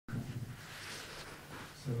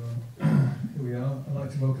Here we are. I'd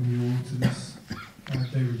like to welcome you all to this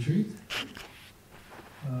day retreat.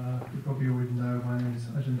 You probably already know my name is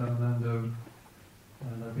Ajahn Dhammanando,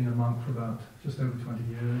 and I've been a monk for about just over 20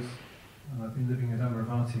 years, and I've been living at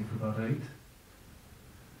Amaravati for about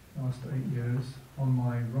last 8 years. On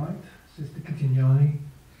my right, Sister Kitinyani,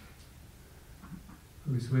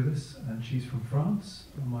 who is with us, and she's from France.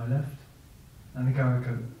 On my left,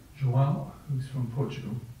 Anagarika João, who's from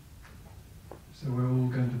Portugal. So we're all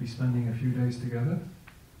going to be spending a few days together.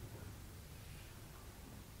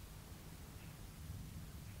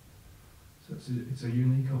 So it's a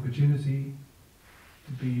unique opportunity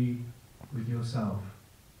to be with yourself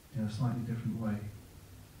in a slightly different way.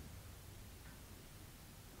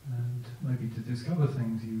 And maybe to discover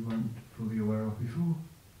things you weren't fully aware of before.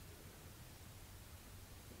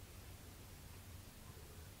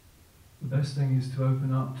 The best thing is to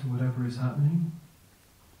open up to whatever is happening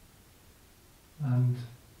and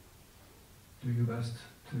do your best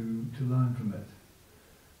to learn from it.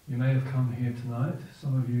 You may have come here tonight,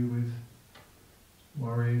 some of you with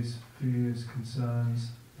worries, fears,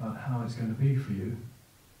 concerns about how it's going to be for you.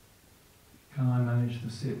 Can I manage the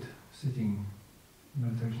sitting,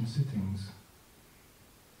 meditation sittings?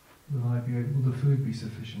 Will the food be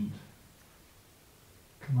sufficient?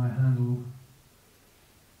 Can I handle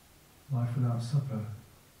life without supper?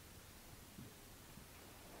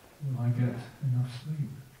 Will I get enough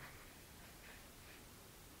sleep?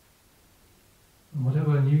 And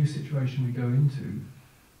whatever new situation we go into,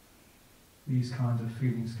 these kinds of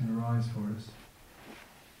feelings can arise for us.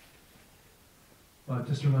 But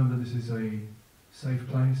just remember, this is a safe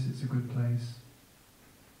place, it's a good place,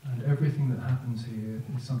 and everything that happens here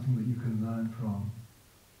is something that you can learn from.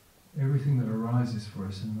 Everything that arises for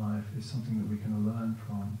us in life is something that we can learn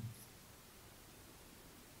from.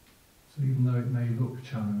 So even though it may look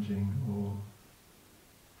challenging or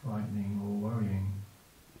frightening or worrying,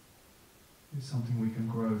 it's something we can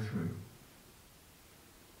grow through.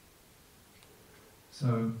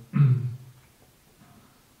 So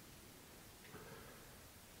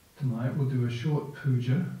tonight we'll do a short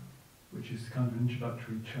puja, which is kind of an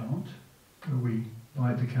introductory chant, where we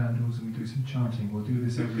light the candles and we do some chanting. We'll do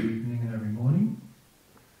this every evening and every morning.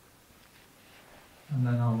 And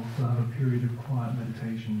then we'll have a period of quiet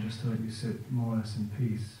meditation just to let you sit more or less in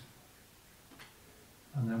peace.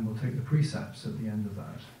 And then we'll take the precepts at the end of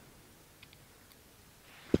that.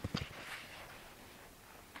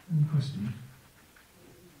 Any questions?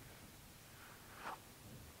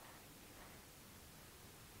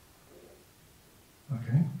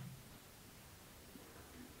 Okay.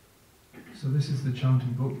 So this is the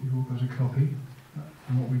chanting book. You've all got a copy.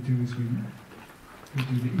 And what we do is we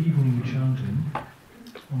do the evening chanting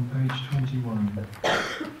on page 21.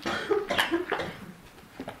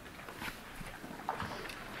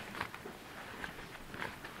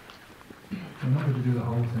 I'm not going to do the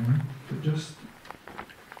whole thing, but just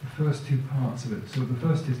the first two parts of it. So the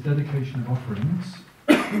first is dedication of offerings,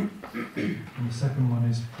 and the second one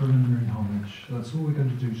is preliminary homage. So that's all we're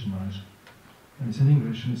going to do tonight. And it's in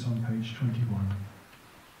English and it's on page 21.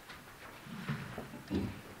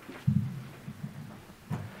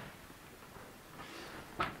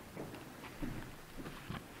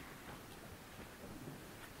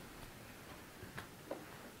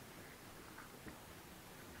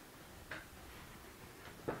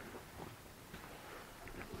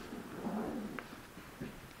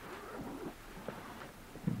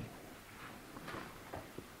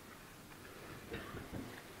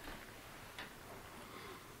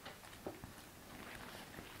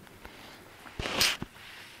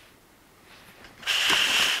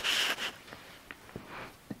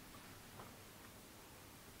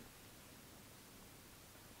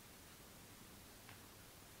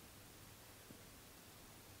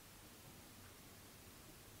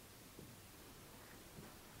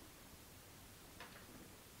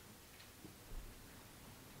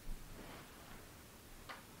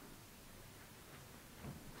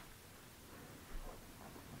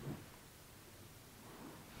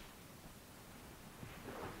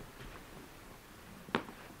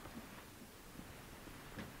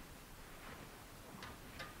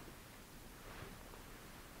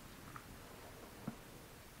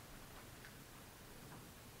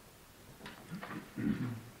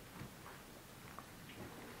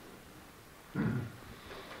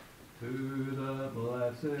 To the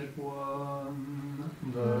Blessed One,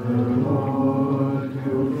 the Lord,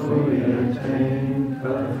 who fully attained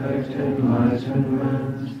perfect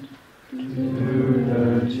enlightenment, to the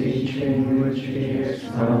teaching which he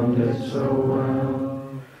expounded so well,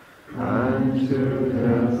 and and to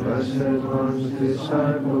the Blessed One's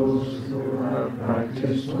disciples who have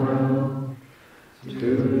practiced well.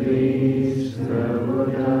 To these, the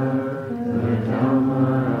Buddha, the Dhamma,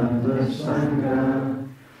 and the Sangha,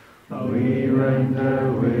 we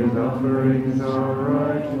render with offerings our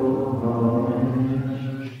rightful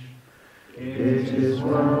homage. It is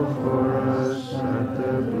well for us that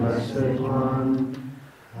the Blessed One,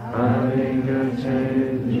 having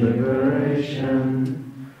attained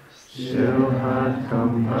liberation, still had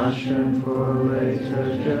compassion for later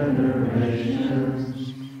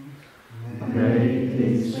generations. May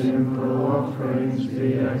these simple offerings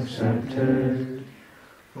be accepted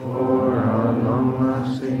for our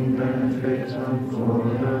long-lasting benefit and for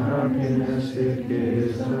the happiness it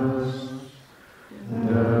gives us.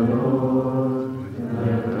 The Lord,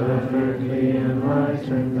 the perfectly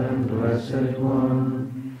enlightened and Blessed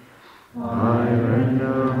One, I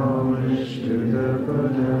render homage to the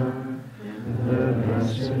Buddha, the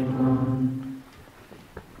Blessed One.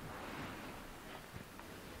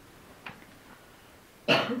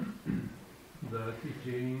 The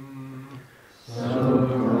teaching, so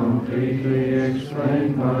completely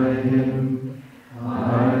explained by him,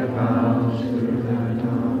 I bow to the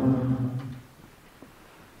Dhamma.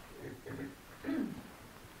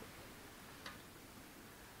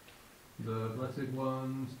 the Blessed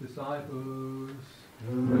One's disciples,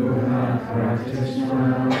 who have practiced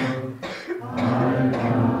well, I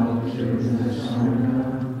bow to the Sangha.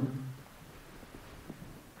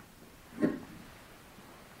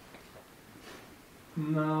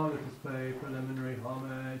 Now let us pay preliminary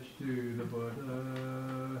homage to the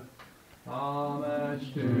Buddha.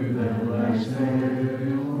 Homage to the Blessed,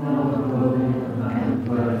 noble, and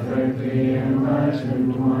perfectly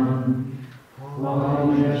enlightened One.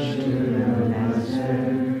 Homage to the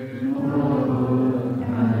Blessed, noble,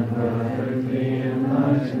 and perfectly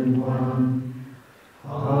enlightened One.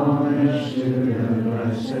 Homage to the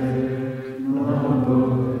Blessed,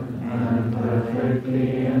 noble, and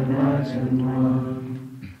perfectly enlightened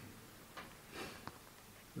One.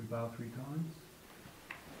 We bow 3 times.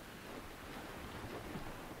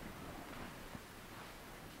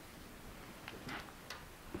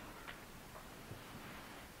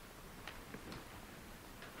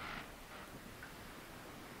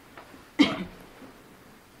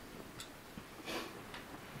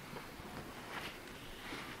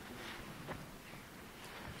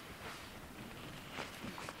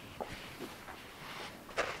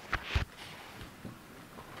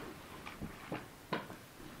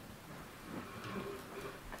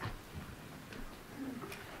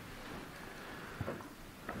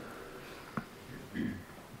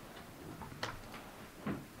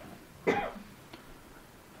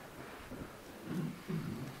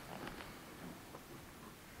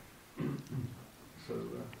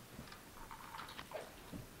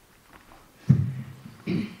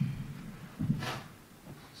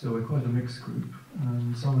 So we're quite a mixed group,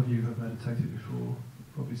 and some of you have meditated before,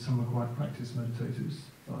 probably some are quite practiced meditators,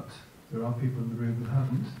 but there are people in the room who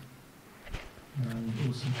haven't, and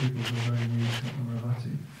also people who are very new to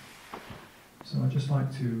Amaravati. So I'd just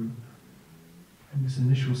like to, in this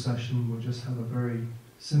initial session, we'll just have a very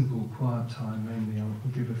simple, quiet time. Mainly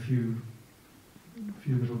I'll give a few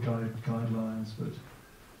little guidelines, but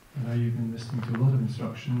I know you've been listening to a lot of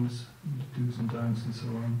instructions, do's and don'ts and so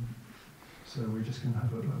on. So we're just going to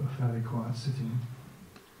have a fairly quiet sitting.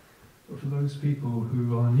 But for those people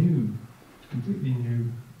who are new, completely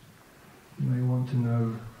new, you may want to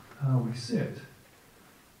know how we sit.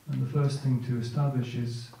 And the first thing to establish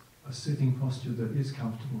is a sitting posture that is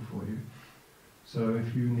comfortable for you. So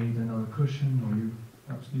if you need another cushion, or you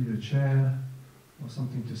perhaps need a chair, or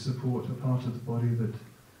something to support a part of the body that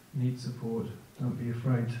needs support, don't be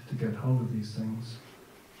afraid to get hold of these things.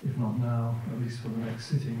 If not now, at least for the next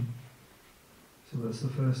sitting. So that's the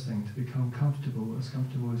first thing, to become comfortable as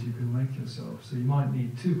you can make yourself. So you might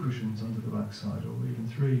need 2 cushions under the backside, or even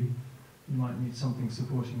 3. You might need something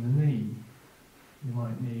supporting the knee. You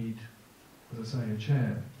might need, as I say, a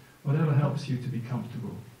chair. Whatever helps you to be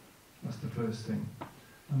comfortable. That's the first thing.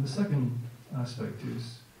 And the second aspect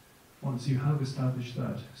is, once you have established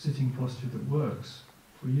that sitting posture that works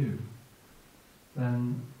for you,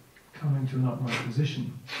 then come into an upright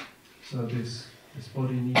position. So this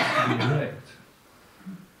body needs to be erect,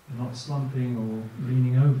 not slumping or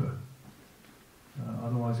leaning over.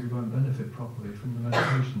 Otherwise we won't benefit properly from the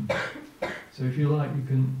meditation. So if you like, you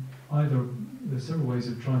can either, there's several ways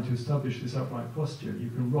of trying to establish this upright posture. You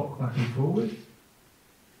can rock back and forward,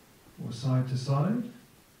 or side to side,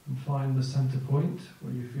 and find the center point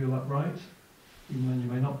where you feel upright, even though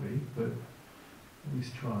you may not be, but at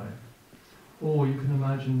least try. Or you can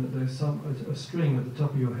imagine that there's a string at the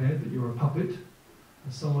top of your head, that you're a puppet,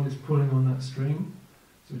 and someone is pulling on that string.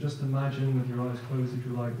 So just imagine with your eyes closed, if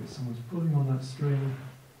you like, that someone's pulling on that string,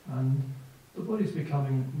 and the body's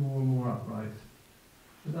becoming more and more upright,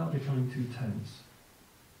 without becoming too tense.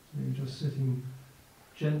 So you're just sitting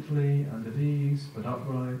gently and at ease, but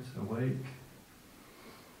upright, awake.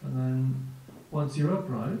 And then, once you're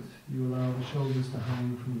upright, you allow the shoulders to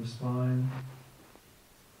hang from the spine,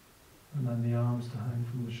 and then the arms to hang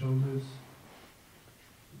from the shoulders.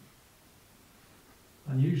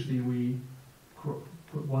 And usually we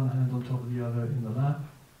put one hand on top of the other in the lap,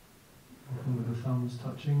 often with the thumbs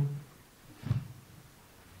touching.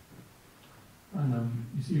 And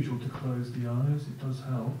it's usual to close the eyes, it does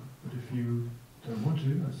help, but if you don't want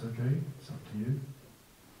to, that's okay, it's up to you.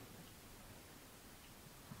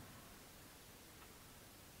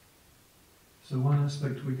 So one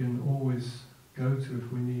aspect we can always go to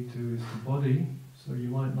if we need to is the body. So you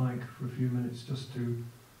might like for a few minutes just to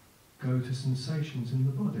go to sensations in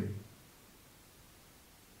the body.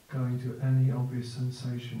 Going to any obvious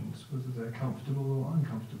sensations, whether they're comfortable or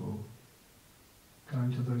uncomfortable.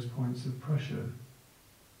 Going to those points of pressure,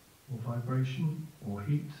 or vibration, or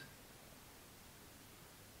heat.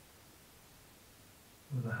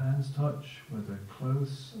 Where the hands touch, where they're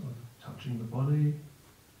close, or touching the body.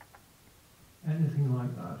 Anything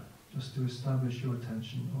like that, just to establish your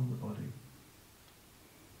attention on the body.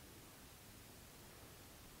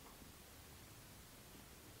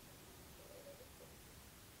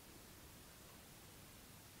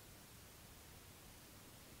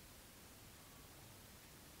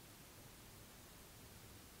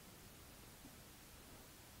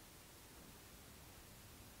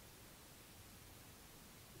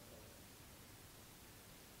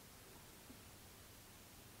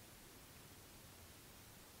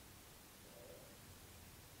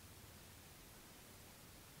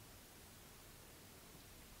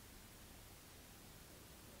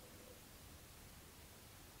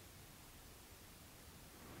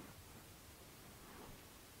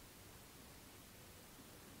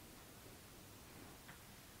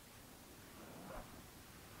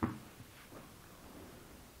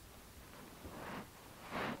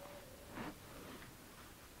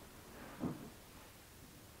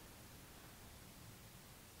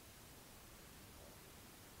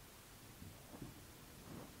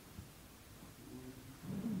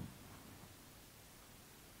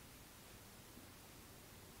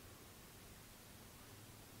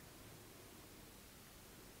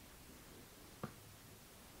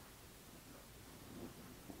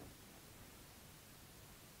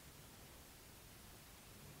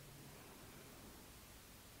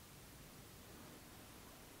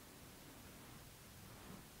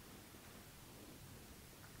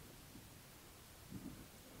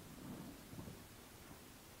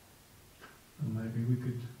 And maybe we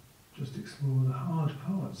could just explore the hard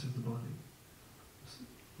parts of the body,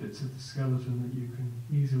 bits of the skeleton that you can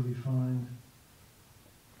easily find,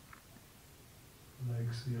 the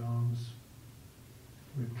legs, the arms,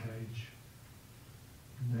 rib cage,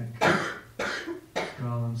 neck,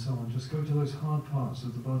 skull and so on. Just go to those hard parts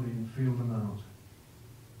of the body and feel them out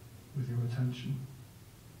with your attention.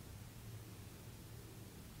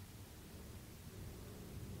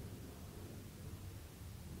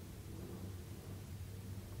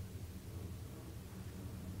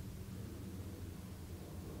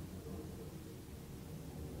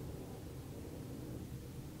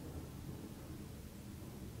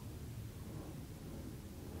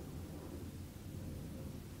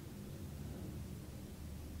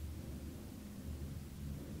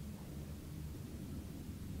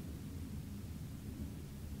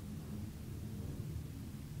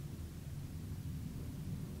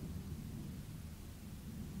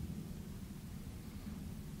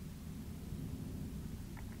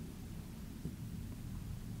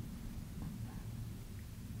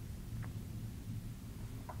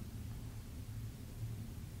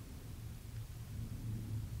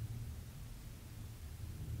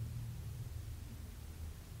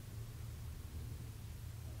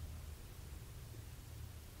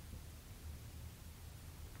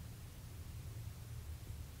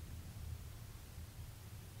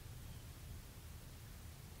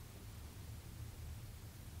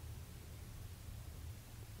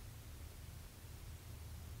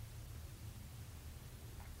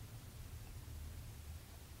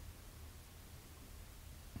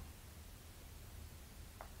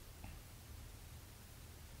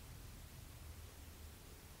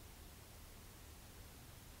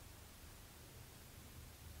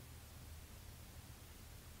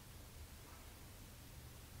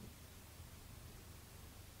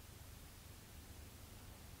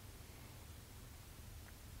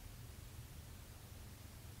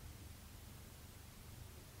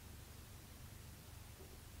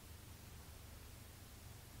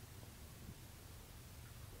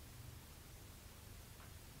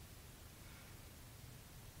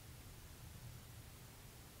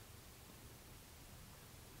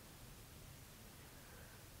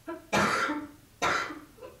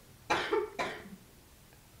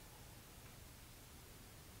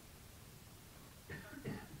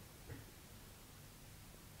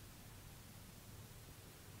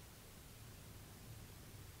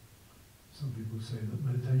 Some people say that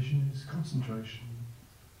meditation is concentration.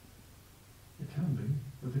 It can be,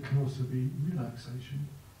 but it can also be relaxation.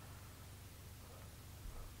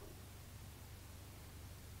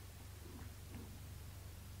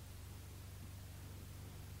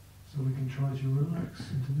 So we can try to relax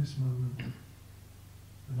into this moment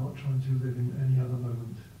and not trying to live in any other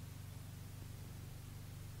moment.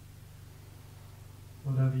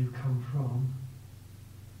 Whatever you come from,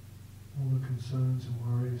 all the concerns and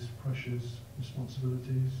worries, pressures,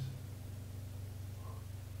 responsibilities,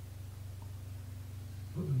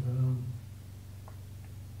 put them down.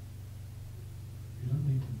 You don't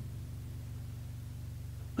need them.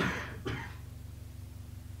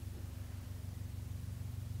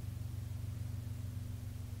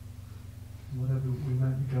 Whatever we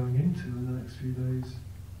might be going into in the next few days,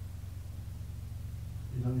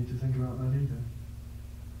 you don't need to think about that either.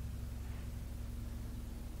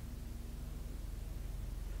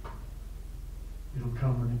 It'll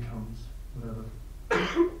come when it comes, whatever.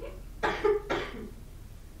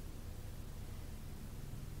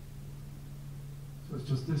 So it's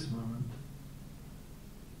just this moment.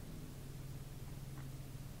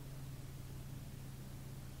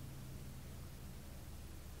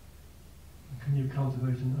 And can you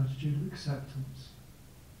cultivate an attitude of acceptance?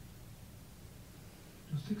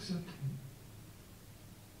 Just accepting.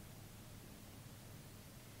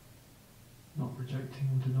 Not rejecting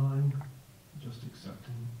or denying. Just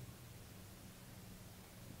accepting.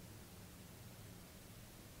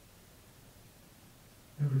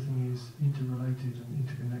 Everything is interrelated and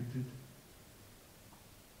interconnected.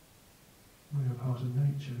 We are part of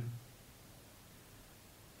nature.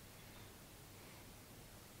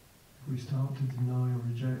 If we start to deny or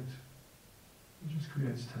reject, it just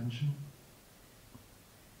creates tension.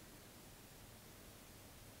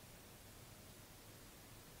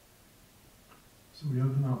 So we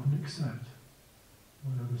open up and accept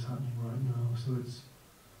whatever's happening right now. So it's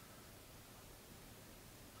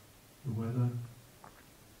the weather,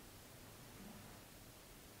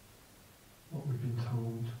 what we've been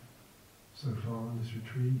told so far on this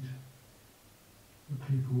retreat, the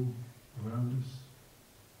people around us,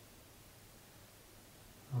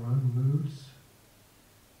 our own moods,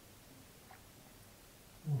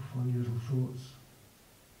 or funny little thoughts.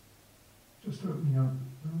 Just opening up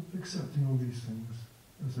and accepting all these things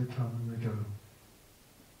as they come and they go.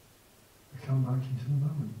 They come back into the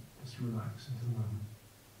moment. Just relax into the moment.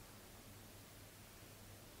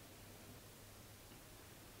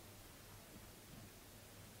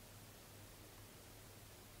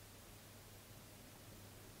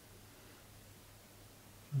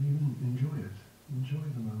 And even enjoy it. Enjoy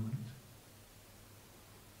the moment.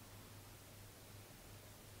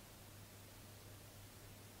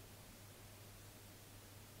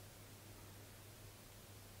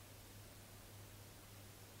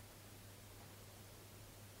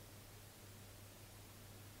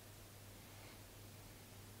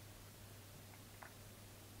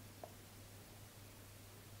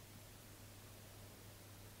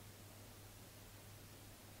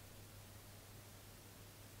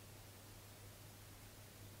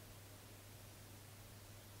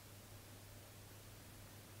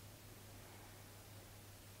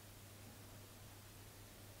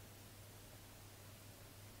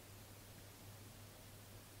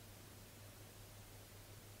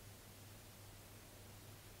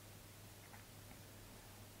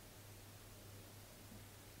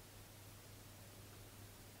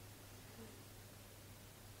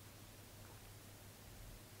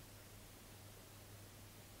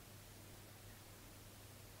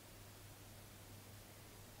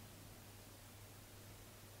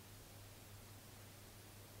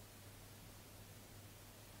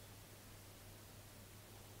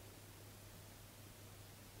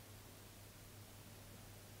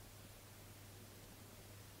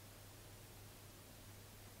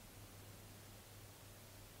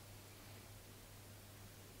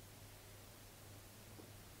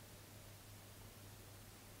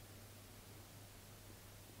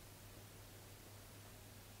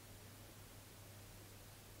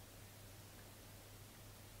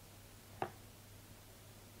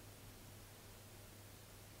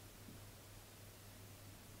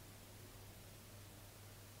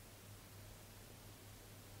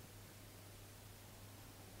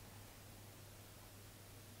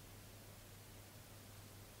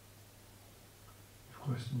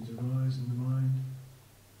 Questions arise in the mind.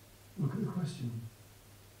 Look at the question.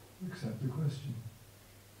 Accept the question.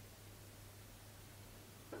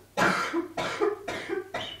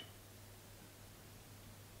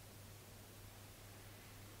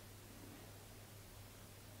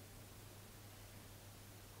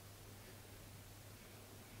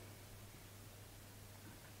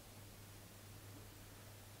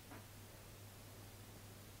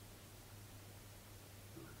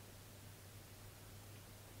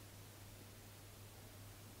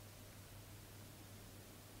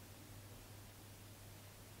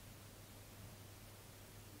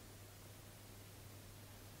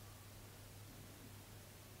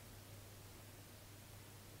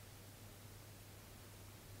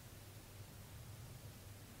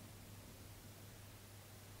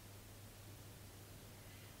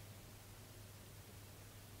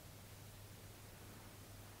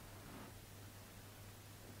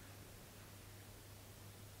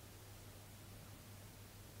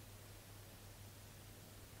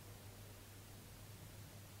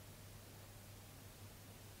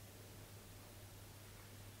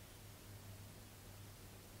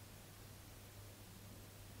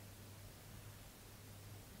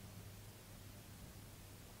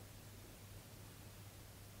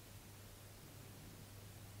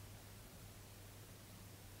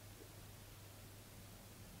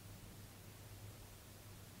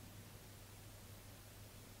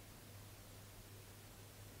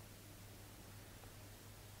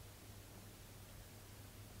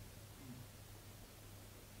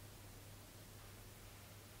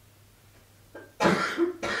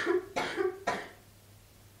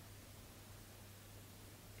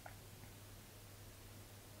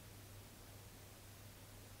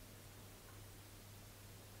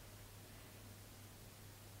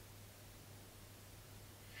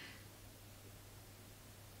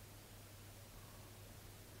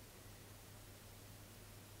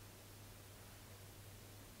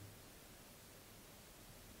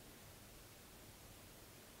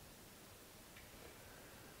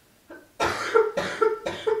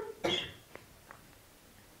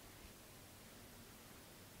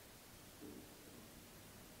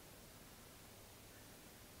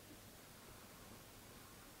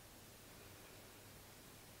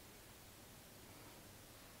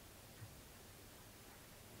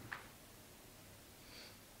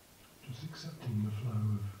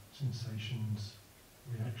 sensations,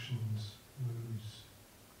 reactions, moods,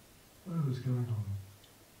 whatever's going on.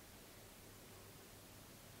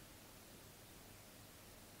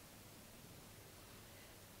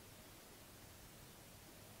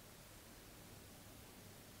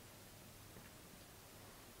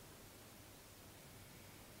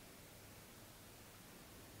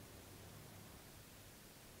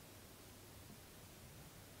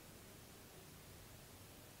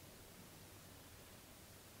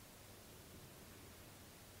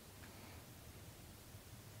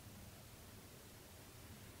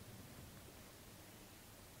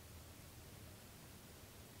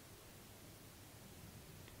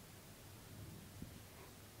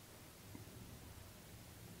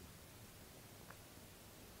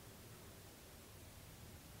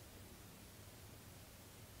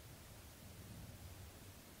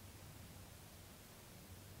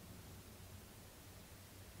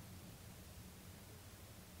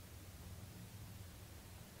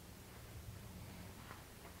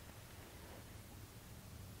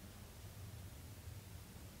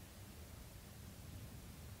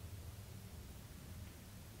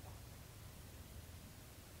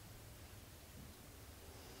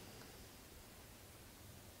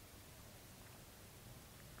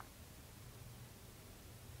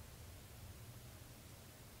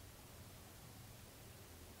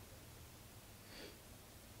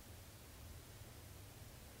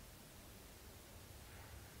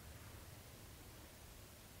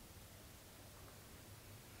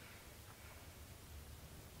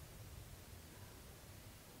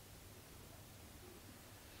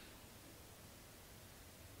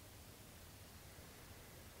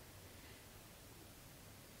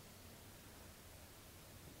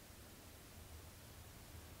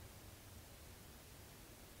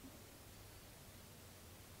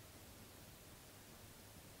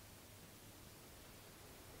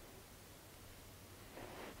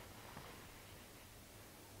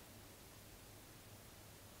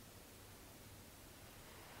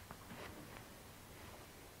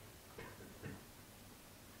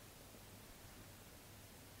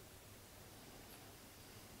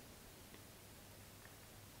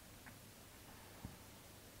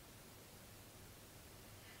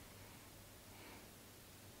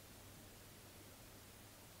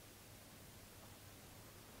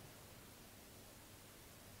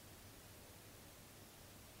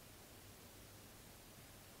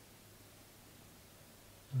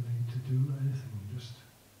 Don't need to do anything, just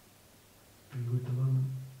be with the moment.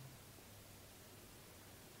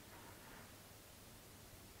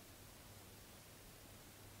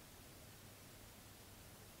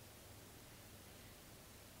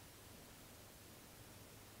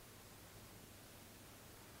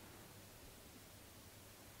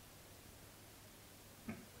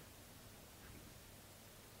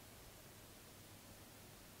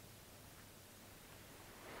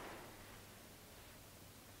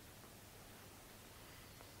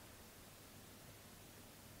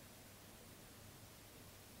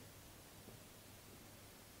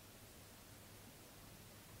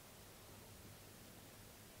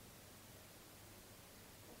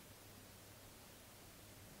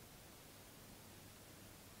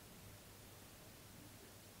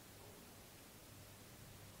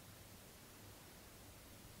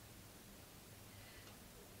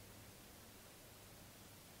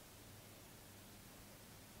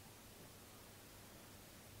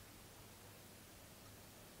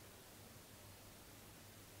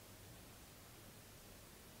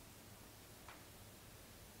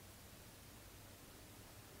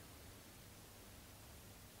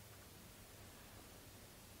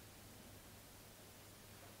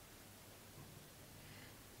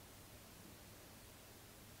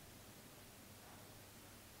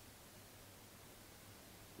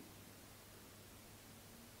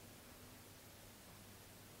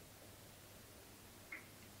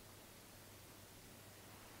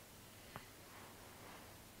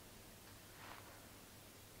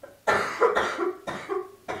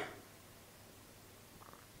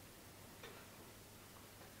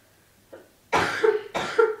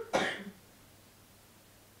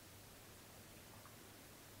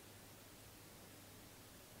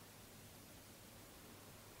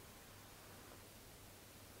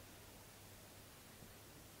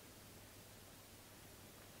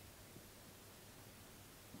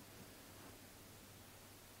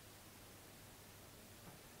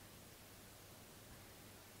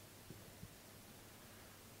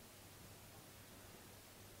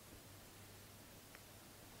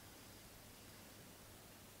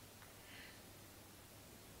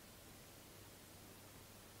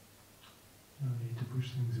 No need to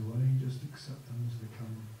push things away, just accept them as they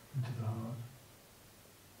come.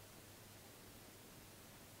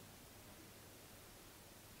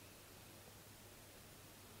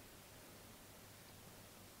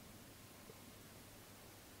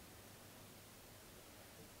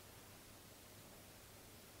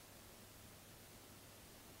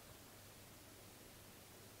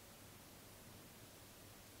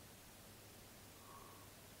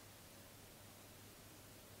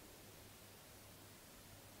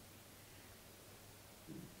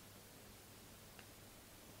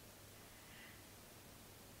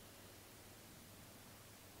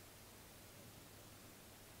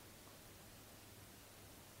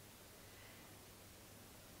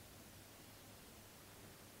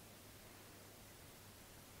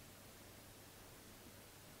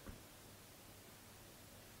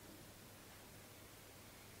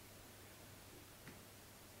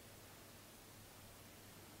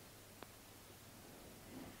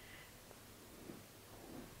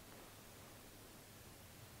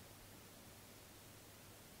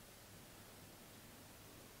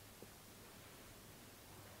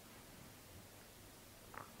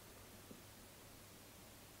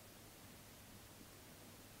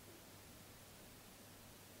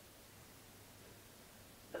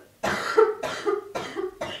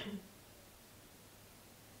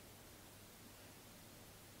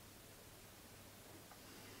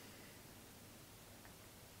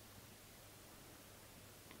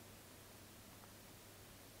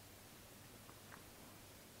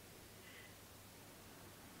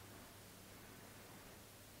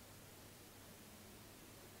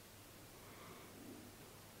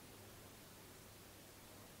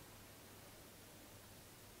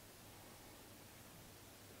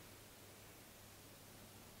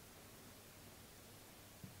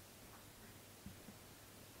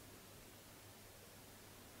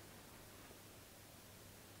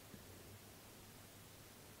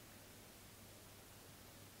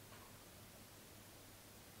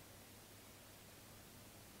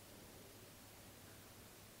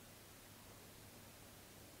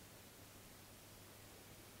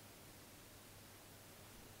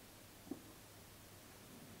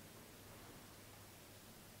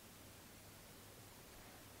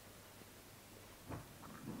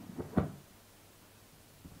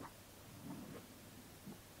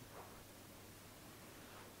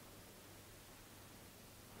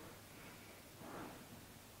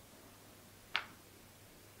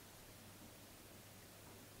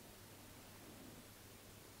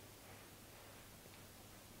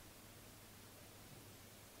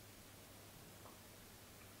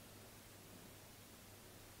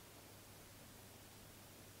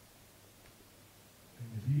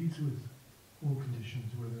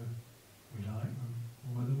 conditions, whether we like them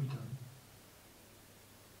or whether we don't.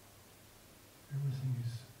 Everything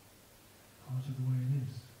is part of the way it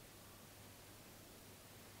is.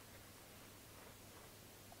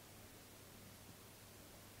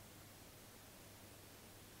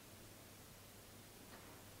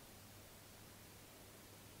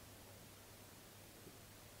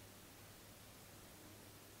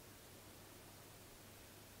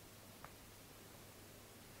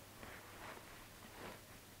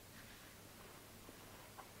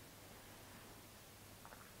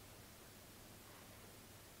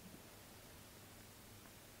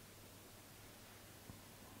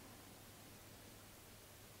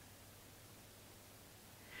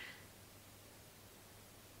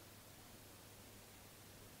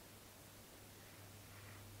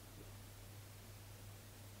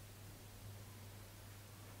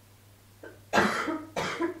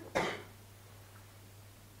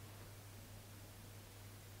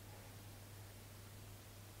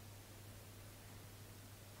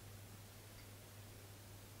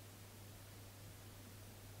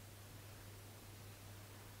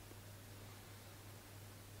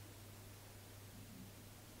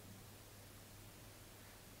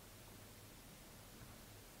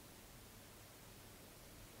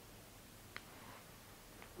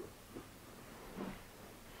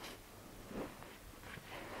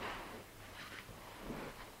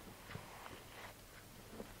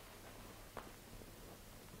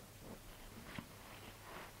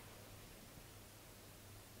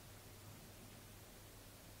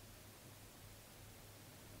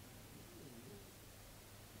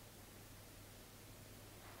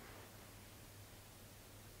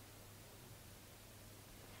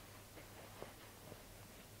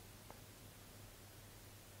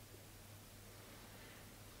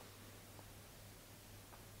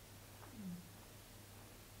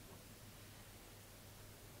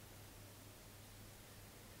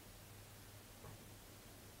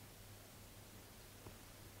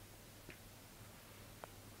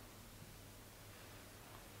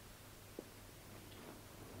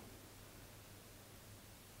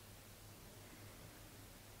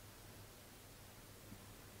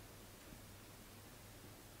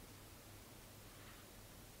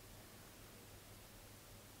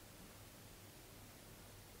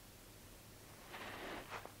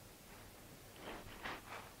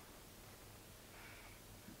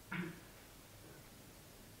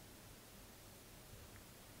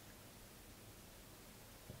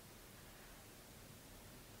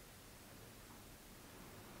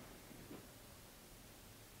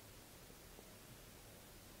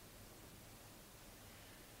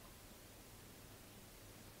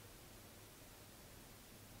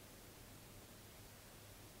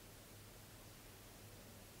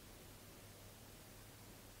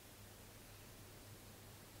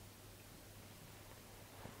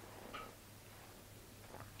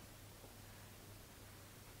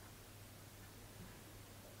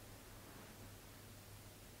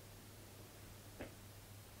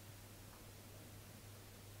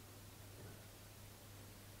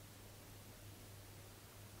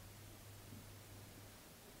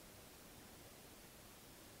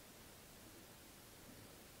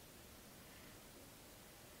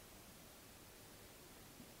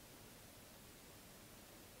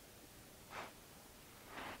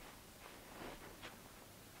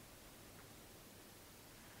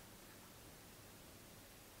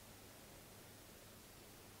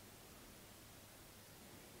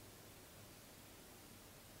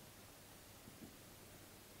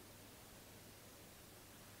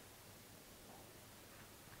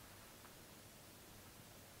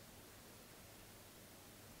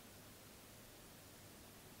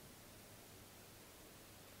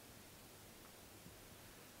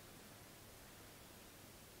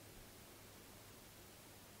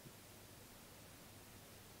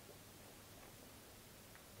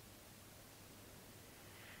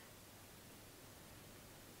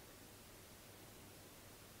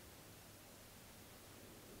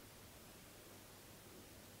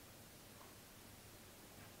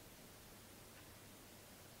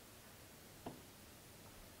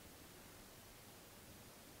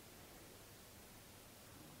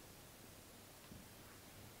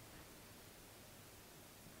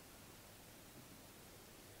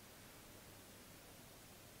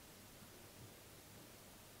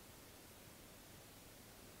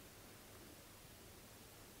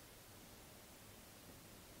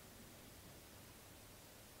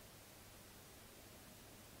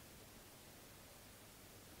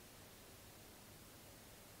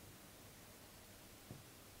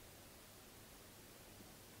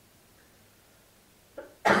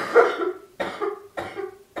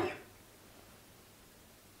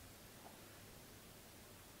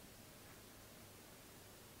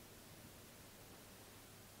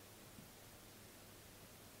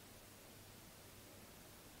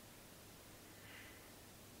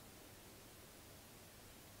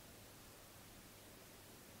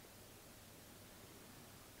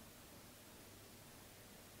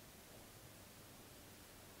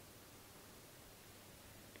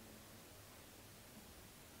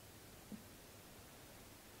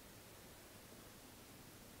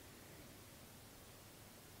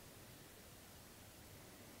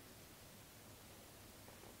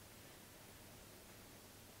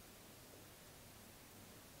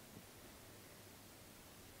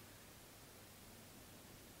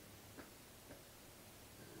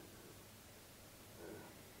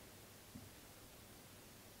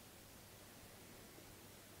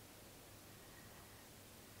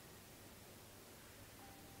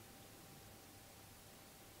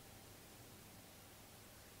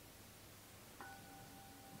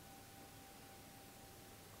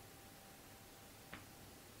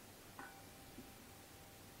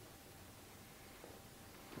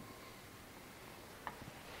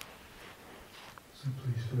 So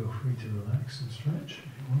please feel free to relax and stretch if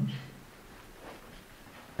you want.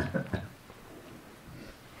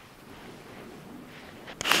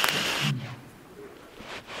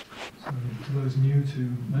 So to those new to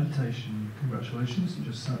meditation, congratulations, you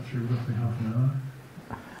just sat through roughly half an hour.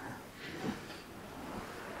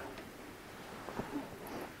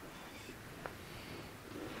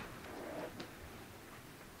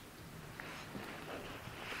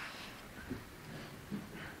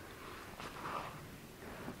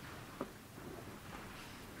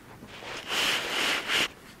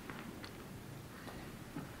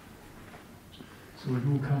 So we've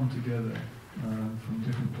all come together from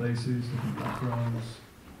different places, different backgrounds.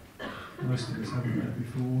 Most of us haven't met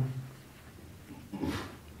before.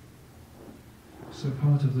 So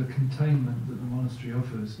part of the containment that the monastery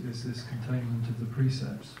offers is this containment of the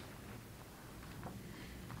precepts.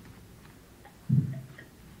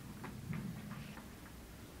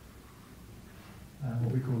 And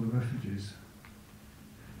what we call the refuges.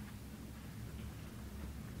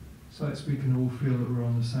 So it's we can all feel that we're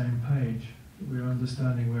on the same page. We're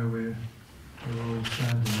understanding where we're all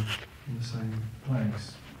standing in the same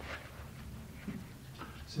place.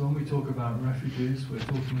 So when we talk about refuges, we're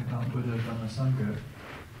talking about Buddha, Dhamma, Sangha.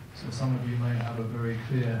 So some of you may have a very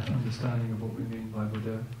clear understanding of what we mean by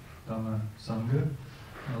Buddha, Dhamma, Sangha.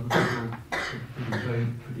 Other people are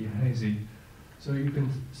pretty hazy. So you can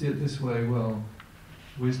see it this way, well,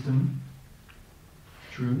 wisdom,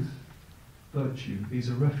 truth, virtue,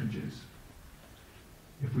 these are refuges.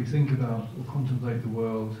 If we think about or contemplate the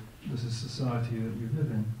world as a society that we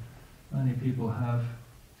live in, many people have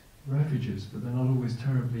refuges, but they're not always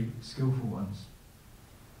terribly skillful ones.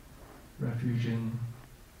 Refuge in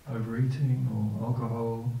overeating or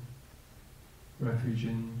alcohol, refuge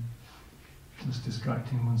in just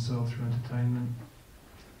distracting oneself through entertainment.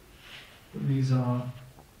 But these are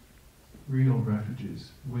real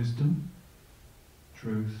refuges: wisdom,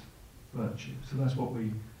 truth, virtue. So that's what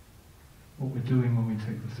we're doing when we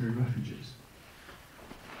take the 3 refuges.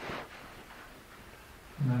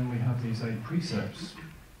 And then we have these 8 precepts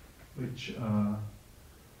which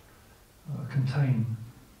contain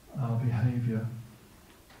our behaviour,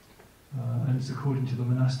 and it's according to the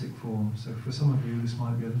monastic form. So for some of you this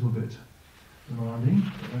might be a little bit demanding,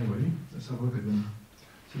 but anyway, let's have a look at them.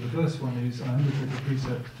 So the first one is, I undertake a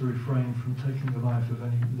precept to refrain from taking the life of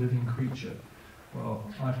any living creature. Well,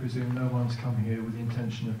 I presume no one's come here with the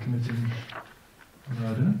intention of committing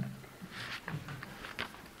murder.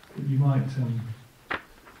 But you might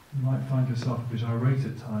find yourself a bit irate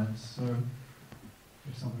at times, so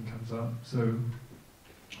if something comes up. So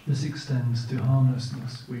this extends to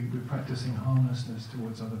harmlessness. We're practicing harmlessness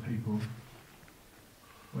towards other people.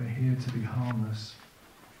 We're here to be harmless.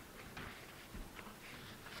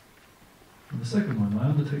 And the second one, I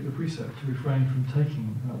undertake the precept to refrain from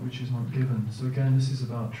taking that which is not given. So again, this is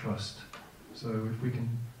about trust. So if we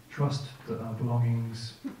can trust that our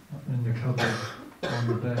belongings in the cupboard, on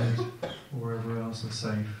the bed, or wherever else are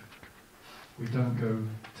safe, we don't go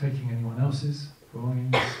taking anyone else's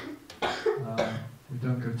belongings, we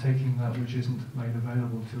don't go taking that which isn't made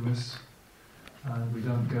available to us, and we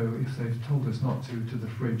don't go, if they've told us not to the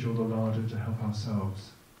fridge or the larder to help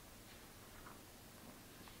ourselves.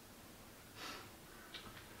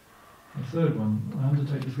 The third one, I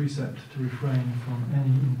undertake the precept to refrain from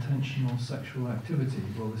any intentional sexual activity.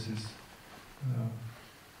 Well, this is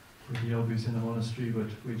pretty obvious in a monastery,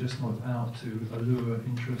 but we're just not out to allure,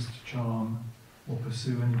 interest, charm, or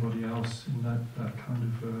pursue anybody else in that kind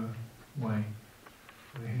of way.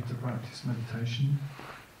 We're here to practice meditation,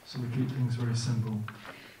 so we keep things very simple.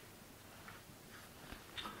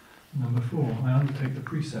 Number 4, I undertake the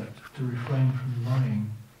precept to refrain from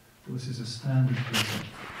lying. Well, this is a standard precept.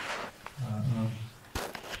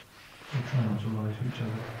 We try not to lie to each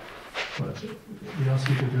other, but we ask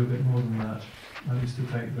you to do a bit more than that, at least to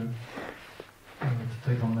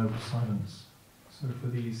take on noble silence. So for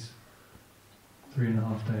these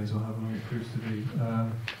 3.5 days, or however long it proves to be,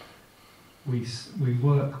 we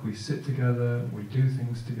work, we sit together, we do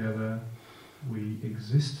things together, we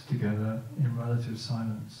exist together in relative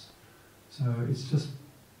silence. So it's just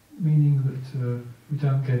meaning that we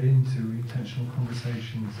don't get into intentional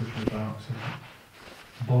conversations that are about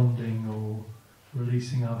bonding or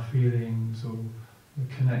releasing our feelings or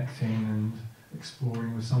connecting and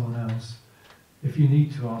exploring with someone else. If you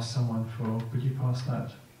need to ask someone for, could you pass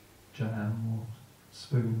that jam or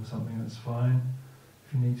spoon or something, that's fine.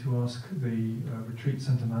 If you need to ask the retreat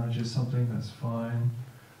centre manager something, that's fine.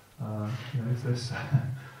 If there's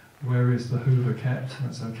where is the Hoover kept,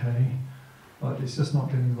 that's okay. But it's just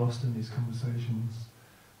not getting lost in these conversations.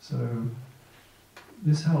 So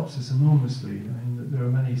this helps us enormously. I mean, there are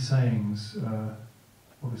many sayings.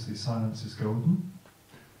 Obviously, silence is golden,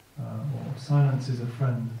 or silence is a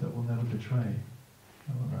friend that will never betray.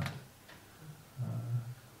 How about that?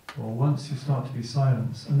 Or once you start to be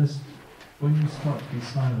silent, and this, when you start to be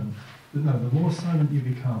silent, the more silent you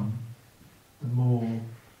become, the more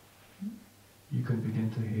you can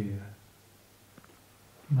begin to hear.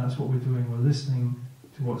 And that's what we're doing. We're listening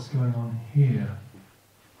to what's going on here,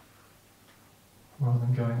 rather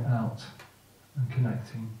than going out and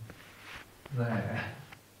connecting there.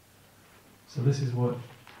 So this is what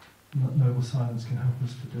noble silence can help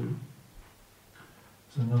us to do.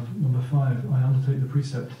 So number 5, I undertake the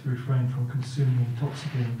precept to refrain from consuming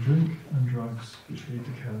intoxicating drink and drugs which lead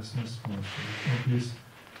to carelessness. Obvious,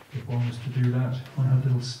 if one was to do that, one had a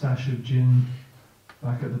little stash of gin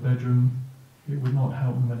back at the bedroom, it would not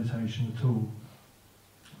help the meditation at all.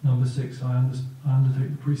 Number 6, I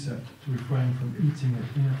undertake the precept to refrain from eating at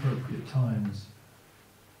inappropriate times.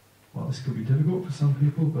 Well, this could be difficult for some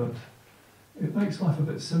people, but it makes life a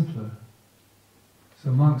bit simpler. So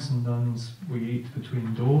monks and nuns, we eat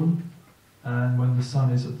between dawn and when the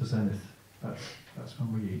sun is at the zenith. That's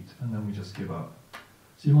when we eat, and then we just give up.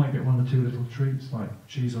 So you might get 1 or 2 little treats, like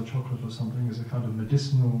cheese or chocolate or something, as a kind of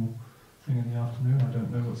medicinal thing in the afternoon. I don't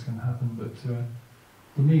know what's going to happen, but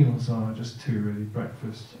the meals are just 2 really,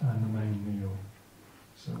 breakfast and the main meal.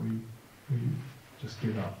 So we just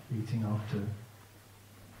give up eating after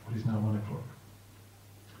what is now 1 o'clock.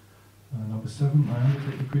 Number 7, I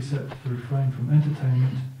undertake the precept to refrain from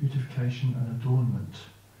entertainment, beautification and adornment.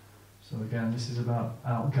 So again, this is about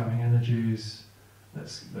outgoing energies.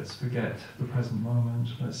 Let's forget the present moment,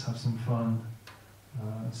 let's have some fun,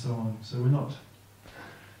 and so on. So we're not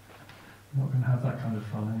going to have that kind of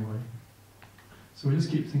fun anyway. So we just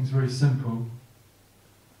keep things very simple.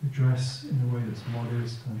 We dress in a way that's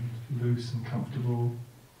modest and loose and comfortable,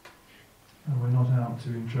 and we're not out to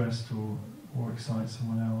interest or excite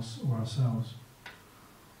someone else or ourselves.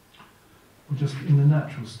 We're just in the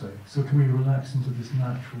natural state. So can we relax into this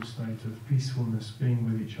natural state of peacefulness, being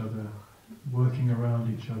with each other, working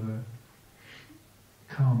around each other,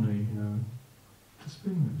 calmly, just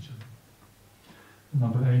being with each other.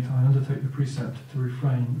 Number 8, I undertake the precept to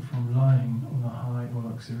refrain from lying on a high or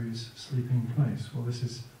luxurious sleeping place. Well,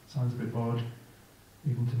 sounds a bit odd,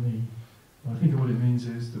 even to me. But I think what it means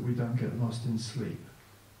is that we don't get lost in sleep.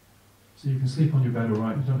 So you can sleep on your bed, all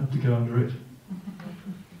right, you don't have to get under it.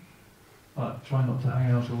 But try not to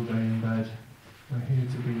hang out all day in bed. We're here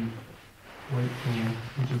to be wakeful,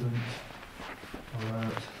 vigilant,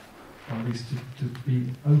 alert, or at least to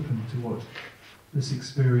be open to what this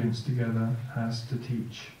experience together has to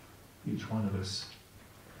teach each one of us.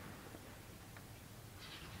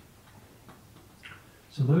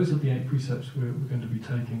 So those are the 8 precepts we're going to be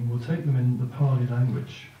taking. We'll take them in the Pali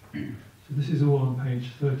language. So this is all on page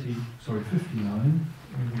 59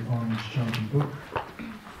 in the Orange Chanting Book.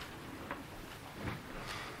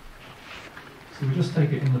 So we just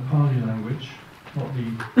take it in the Pali language, not the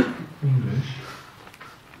English.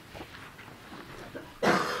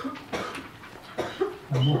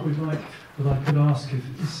 And what I could ask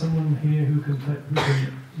is someone here who can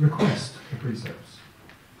request the precepts.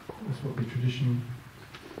 That's what the tradition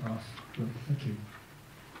asks. Well, thank you.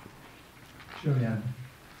 Shirley-Ann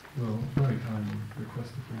will very kindly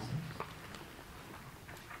request the precepts.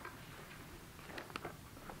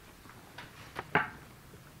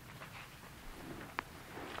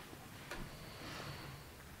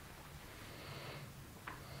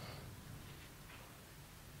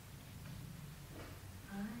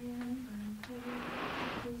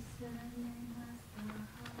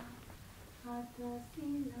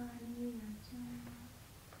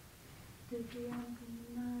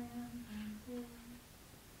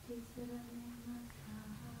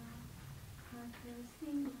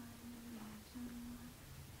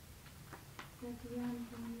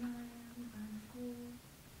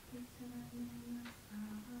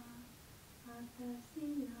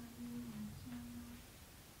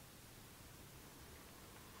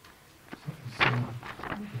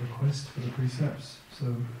 Request for the precepts. So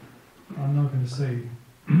I'm now going to say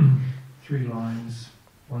 3 lines,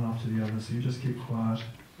 one after the other, so you just keep quiet,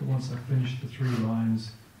 but once I've finished the 3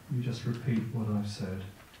 lines, you just repeat what I've said.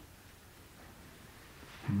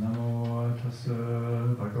 Namo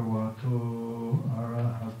tassa bhagavato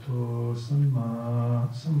arahato samma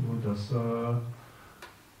sambuddhassa.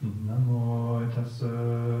 Namo tassa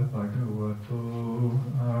bhagavato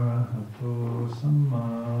arahato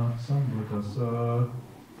samma sambuddhassa.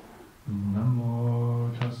 Namo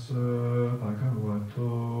tassa bhagavato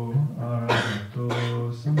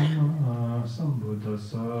arahato samma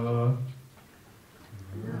sambuddhassa.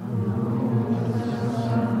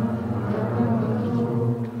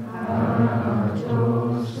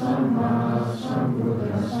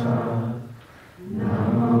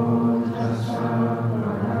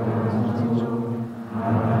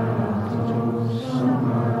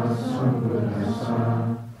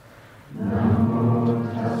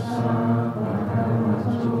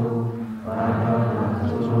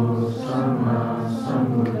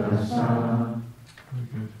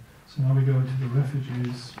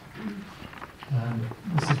 refuges. And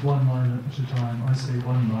this is one line at a time. I say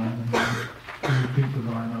one line and then you repeat the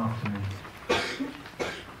line after me.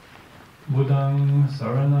 Buddhang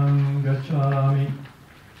saranang gacchami.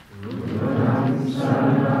 Buddhang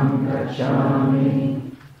saranang gacchami.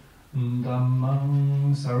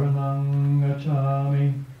 Dhammang saranang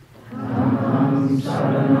gacchami. Dhammang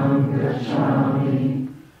saranang gacchami.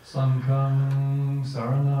 Sanghang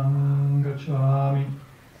saranang gacchami.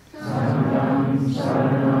 Sanghang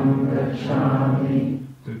saranang gacchami.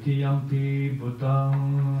 Dutiyampi buddhang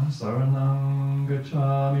saranang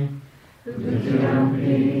gacchami.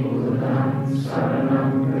 Dutiyampi buddhang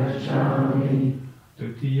saranang gacchami.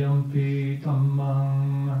 Dutiyampi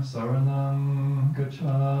dhammang saranang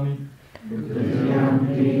gacchami.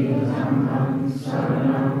 Dutiyampi dhammang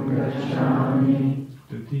saranang gacchami.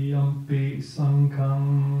 Dutiyampi sanghang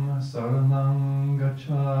saranang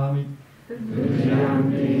gacchami.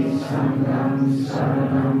 Dutiyampi sanghang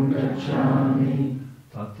saranang gacchami.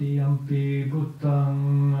 Tatiyampi buddhang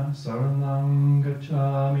saranang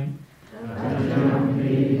gacchami.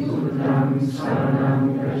 Tatiyampi buddhang saranang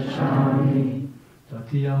gacchami.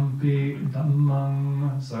 Tatiyampi dhammang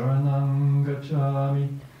saranang gacchami.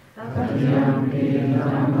 Tatiyampi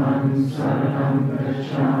dhammang saranang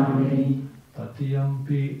gacchami.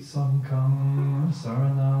 Tatiyampi sanghang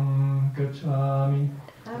saranang gacchami.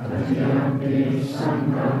 Tatiyampi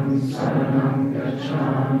sanghang saranang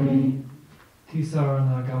gacchami.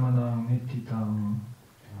 Tisarana gamanang nittitam.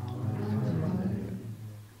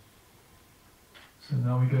 So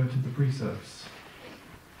now we go to the precepts.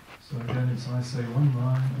 So again it's I say one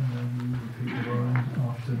line and then you repeat the line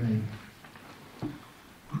after me.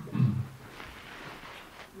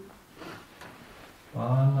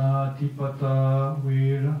 Panatipata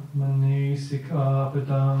viramani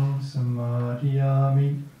sikkhapadang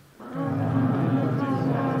samadhiyami.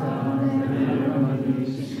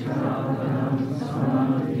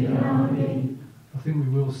 I think we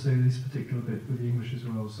will say this particular bit with the English as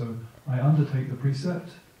well. So I undertake the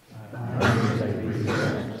precept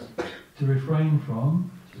to refrain from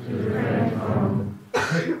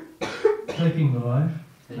taking the life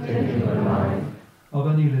of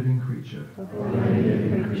any living creature.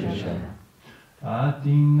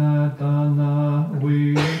 Adina dana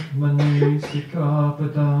viramani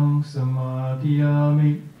sikkhapadang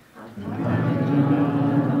samadhiyami.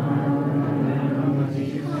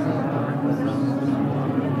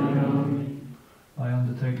 I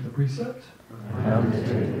undertake the precept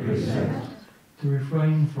to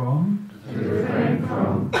refrain from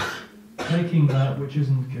taking that which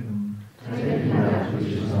isn't given.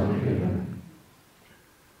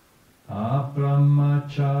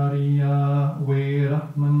 Abrahmacharya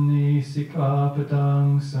veramani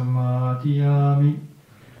sikkhapadang samadhiyami.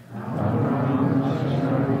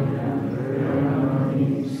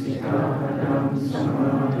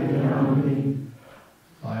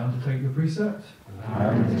 I undertake the precept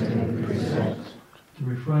to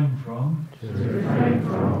refrain from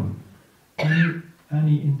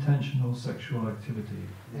any intentional sexual activity.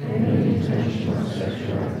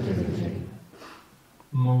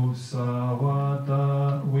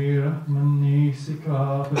 Musavada viramani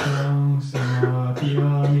sikkhapadang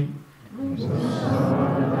samadhiyami.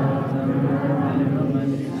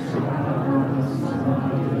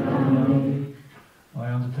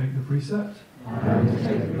 I undertake the precept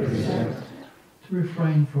to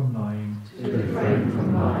refrain from lying.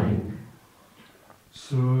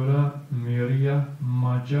 Sura mirya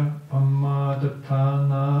maja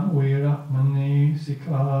pamadatana viramani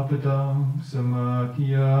sikkhapadang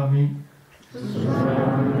samadhiyami.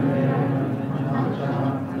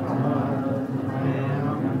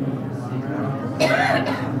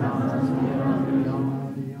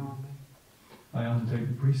 I undertake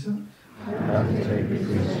the precept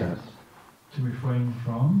to refrain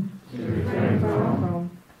from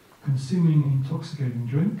consuming intoxicating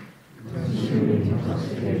drink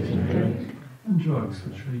and drugs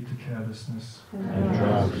which lead to carelessness.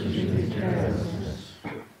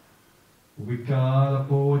 Vikara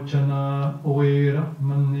pochana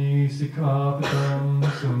viramani sikkhapadang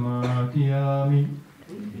samadhiyami.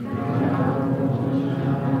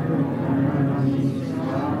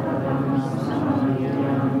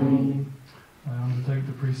 I undertake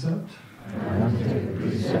the precept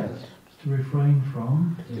to refrain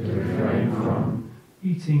from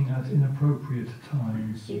eating at inappropriate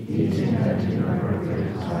times.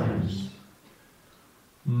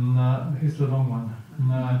 Here's the long one.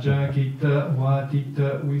 Na jagita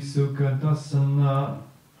vatita visuka dasana.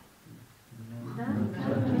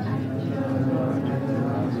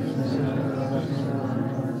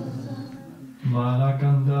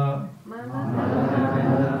 Malaganda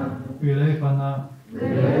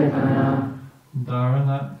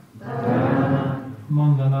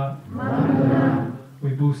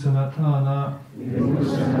Vibhusanatthana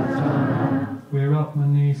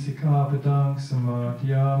Viratmani Sikkhapadang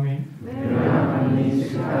Samadhiyami.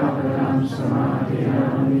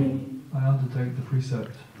 I undertake the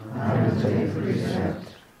precept.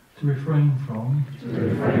 To refrain from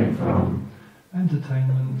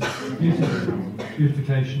entertainment,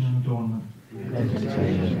 beautification and adornment.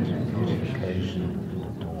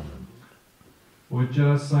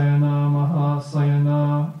 Ujjasayana Mahasayana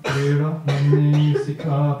Viratmani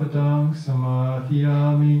Sikkhapadang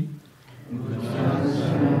Samadhiyami.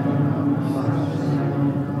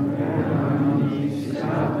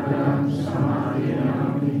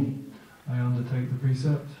 I undertake the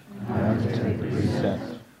precept.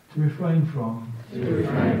 To refrain from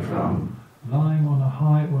lying on a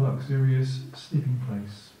high or luxurious sleeping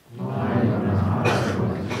place.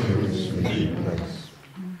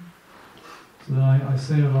 So then I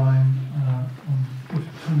say a line,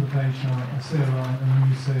 turn the page now, I say a line and then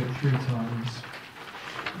you say it 3 times.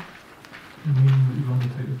 Meaning that you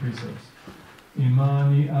undertake the precepts.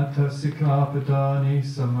 Imani atta sikkhapadani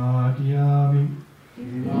samadhiyami.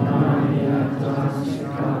 Imani atta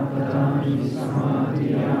sikkhapadani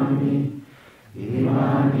samadhiyami.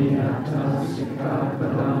 Imani atta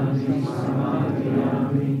sikkhapadani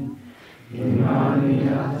samadhiyami. Imani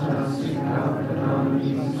atta sikkhapadani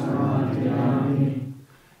samadhiyami.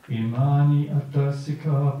 Imani atta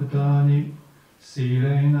sikkhapadani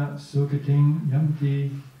silena sukhating yanti.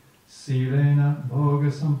 Silena bhoga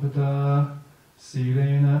sampada,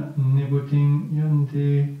 silena nibbutiং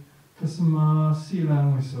yanti, tasma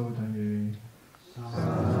silang visodaye.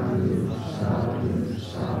 Sadhu, sadhu,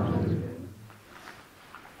 sadhu.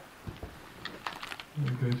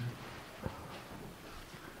 Very good.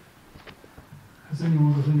 Has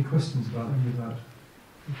anyone got any questions about any of that?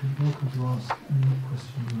 You're welcome to ask any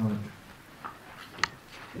questions you like.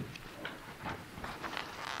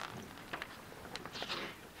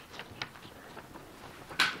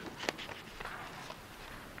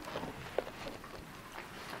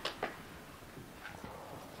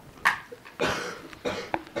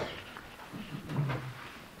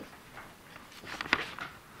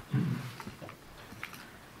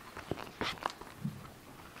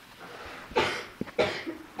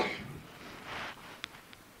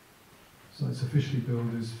 So it's officially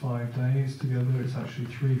billed as 5 days together. It's actually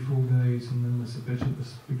 3 full days, and then there's a bit at the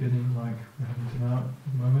beginning, like we're having tonight at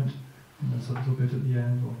the moment, and there's a little bit at the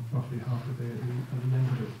end, or roughly half a day at the end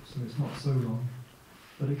of it. So it's not so long,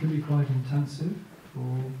 but it can be quite intensive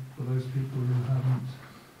for those people who haven't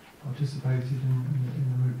participated in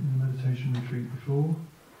the meditation retreat before.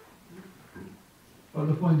 But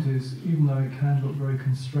the point is, even though it can look very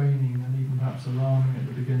constraining and even perhaps alarming at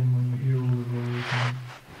the beginning when you hear all the rules,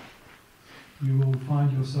 you will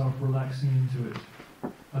find yourself relaxing into it.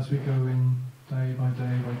 As we go in day by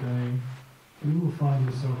day by day, you will find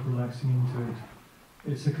yourself relaxing into it.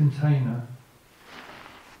 It's a container,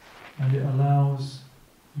 and it allows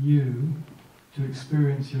you to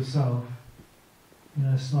experience yourself in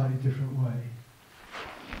a slightly different way.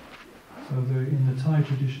 So in the Thai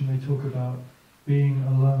tradition they talk about being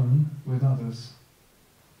alone with others,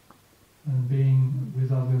 and being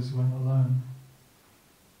with others when alone.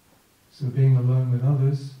 So being alone with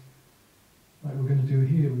others, like we're going to do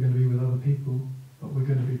here, we're going to be with other people, but we're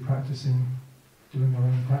going to be practicing, doing our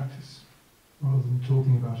own practice, rather than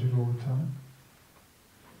talking about it all the time.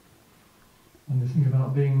 And the thing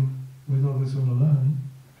about being with others when alone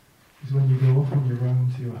is when you go off on your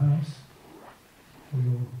own to your house, or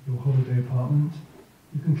your holiday apartment,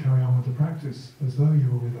 you can carry on with the practice as though you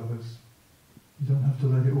were with others. You don't have to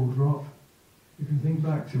let it all drop. You can think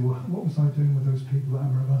back to, well, what was I doing with those people at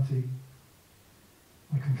Amaravati?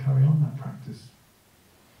 I can carry on that practice.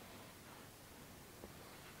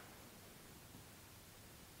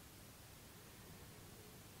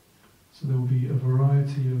 So there will be a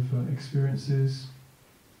variety of experiences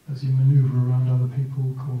as you maneuver around other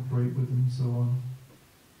people, cooperate with them, and so on.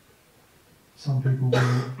 Some people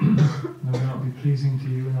will no doubt be pleasing to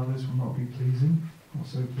you and others will not be pleasing, not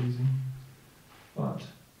so pleasing. But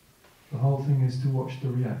the whole thing is to watch the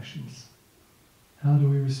reactions. How do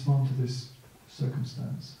we respond to this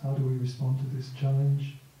circumstance? How do we respond to this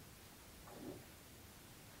challenge?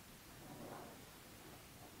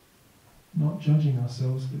 Not judging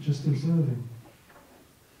ourselves, but just observing.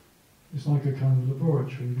 It's like a kind of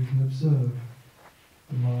laboratory. We can observe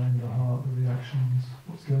the mind, the heart, the reactions,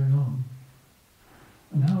 what's going on.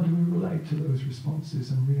 And how do we relate to those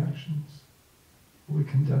responses and reactions? Are we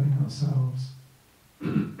condemning ourselves?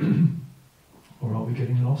 Or are we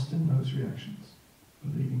getting lost in those reactions,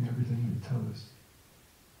 believing everything they tell us?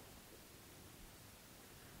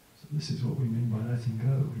 So This is what we mean by letting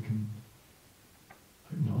go. We can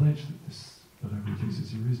acknowledge that whatever it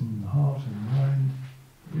is arisen in the heart and mind.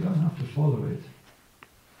 We don't have to follow it.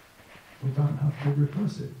 We don't have to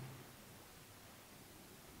repress it.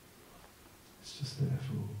 It's just there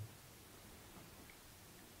for.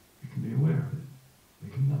 We can be aware of it. We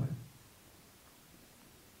can know it.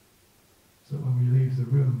 So when we leave the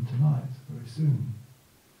room tonight, very soon,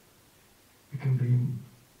 we can be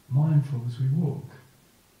mindful as we walk.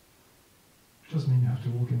 It doesn't mean you have to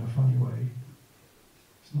walk in a funny way.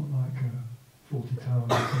 It's not like a 40 tower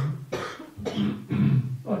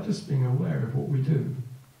meeting. But just being aware of what we do.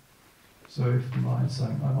 So if the mind's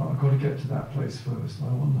saying, I've got to get to that place first, I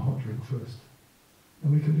want the hot drink first,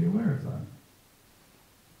 then we can be aware of that.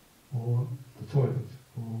 Or the toilet,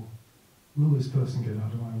 or will this person get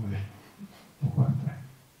out of my way? Or won't they?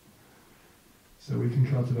 So we can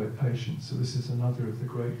cultivate patience. So this is another of the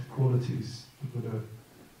great qualities the Buddha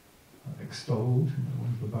extolled, one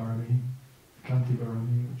of the Barami, Kanti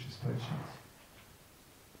Barami, which is patience.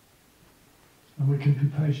 And we can be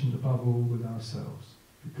patient above all with ourselves,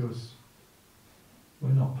 because we're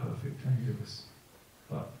not perfect, any of us,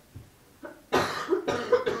 but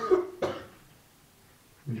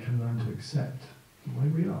we can learn to accept the way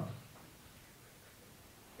we are.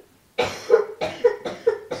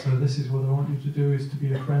 So this is what I want you to do, is to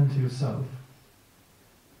be a friend to yourself.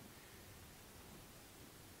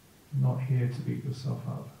 Not here to beat yourself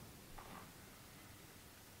up,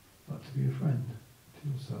 but to be a friend to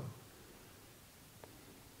yourself.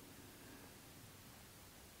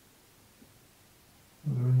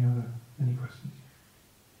 Are there any questions?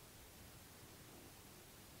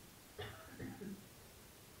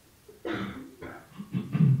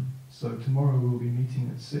 So tomorrow we'll be meeting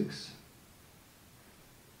at 6.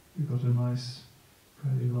 We've got a nice,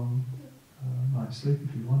 fairly long night's sleep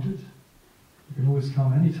if you want it. You can always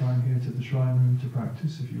come any time here to the shrine room to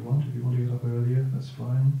practice if you want. If you want to get up earlier, that's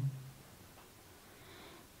fine.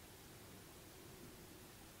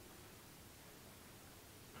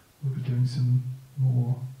 We'll be doing some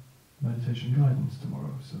more meditation guidance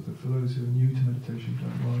tomorrow, so that for those who are new to meditation,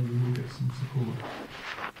 don't worry, you will get some support.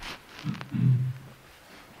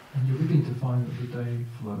 And you'll begin to find that the day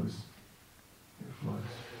flows. It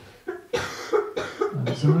flows. And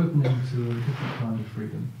it's an opening to a different kind of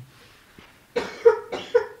freedom.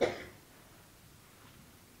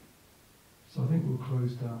 So I think we'll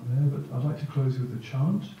close down there, but I'd like to close with a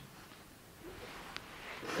chant.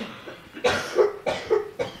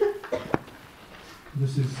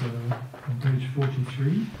 This is on page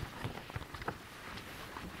 43.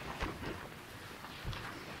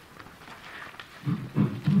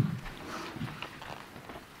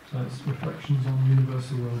 So it's reflections on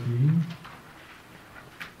universal well-being.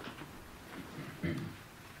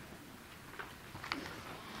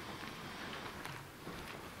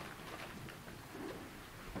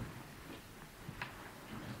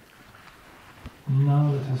 Now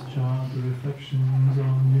let us chant the reflections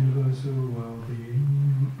on universal well-being.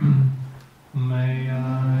 May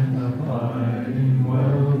I abide in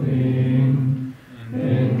well-being,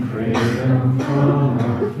 in freedom from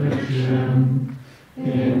affliction,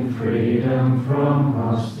 in freedom from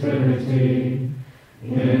hostility,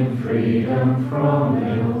 in freedom from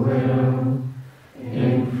ill will,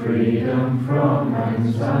 in freedom from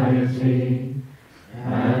anxiety,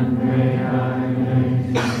 and may I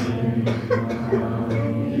maintain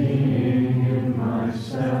well-being in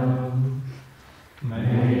myself.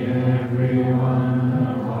 May everyone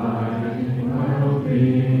abide in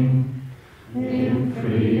well-being, in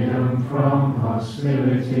freedom from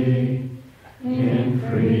hostility, in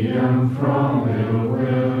freedom from ill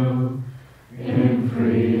will, in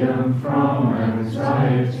freedom from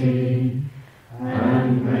anxiety,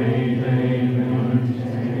 and may they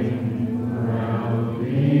maintain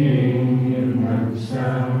well-being in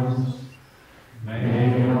themselves.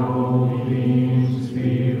 May all beings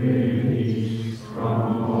be released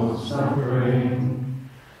from all suffering,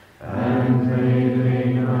 and may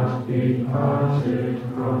they not be parted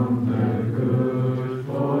from the good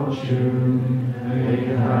fortune they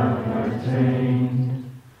have attained.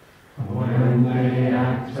 When they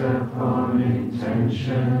act upon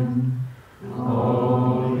intention,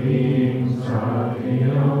 all beings are the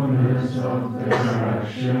owners of their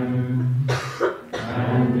action,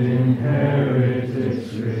 and inherit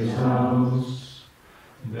its results.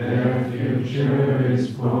 Their future is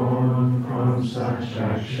born from such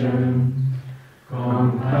action,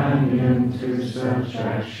 companion to such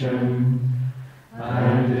action,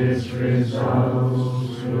 and its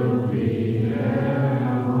results will be their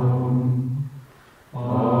own.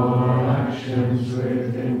 All actions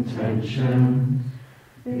with intention,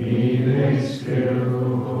 be they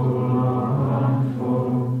skillful or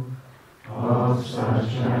harmful, of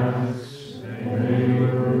such acts they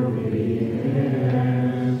will be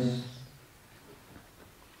heirs.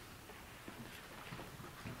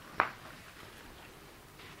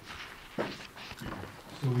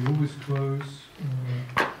 So we always close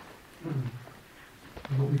with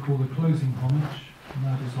what we call the closing homage, and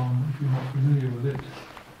that is on, if you're not familiar with it,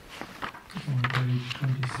 it's on page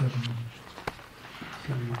 27.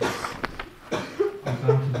 So you go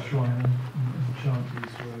down to the shrine and chant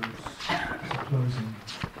these words as a closing.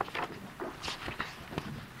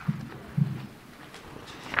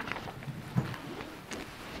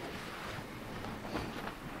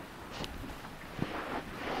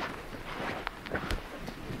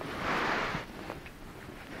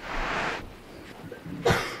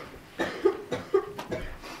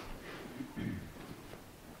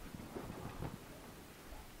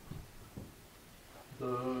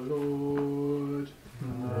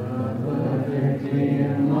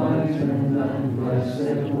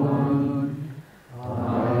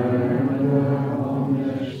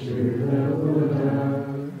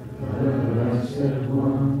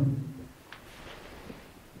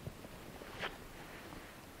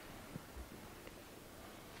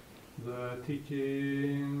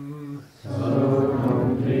 Teaching so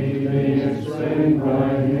completely explained by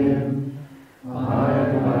him, I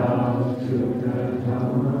bow to the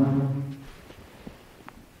Dhamma.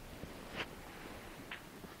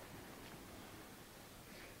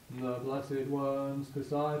 The Blessed One's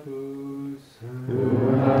disciples who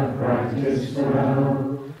have practiced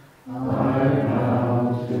well, I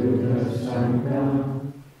bow to the Sangha.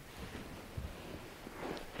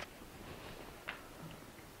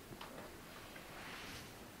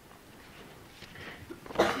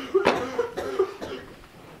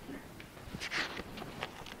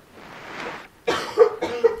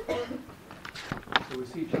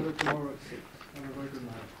 See each other tomorrow at 6. Have a very good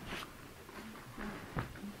night.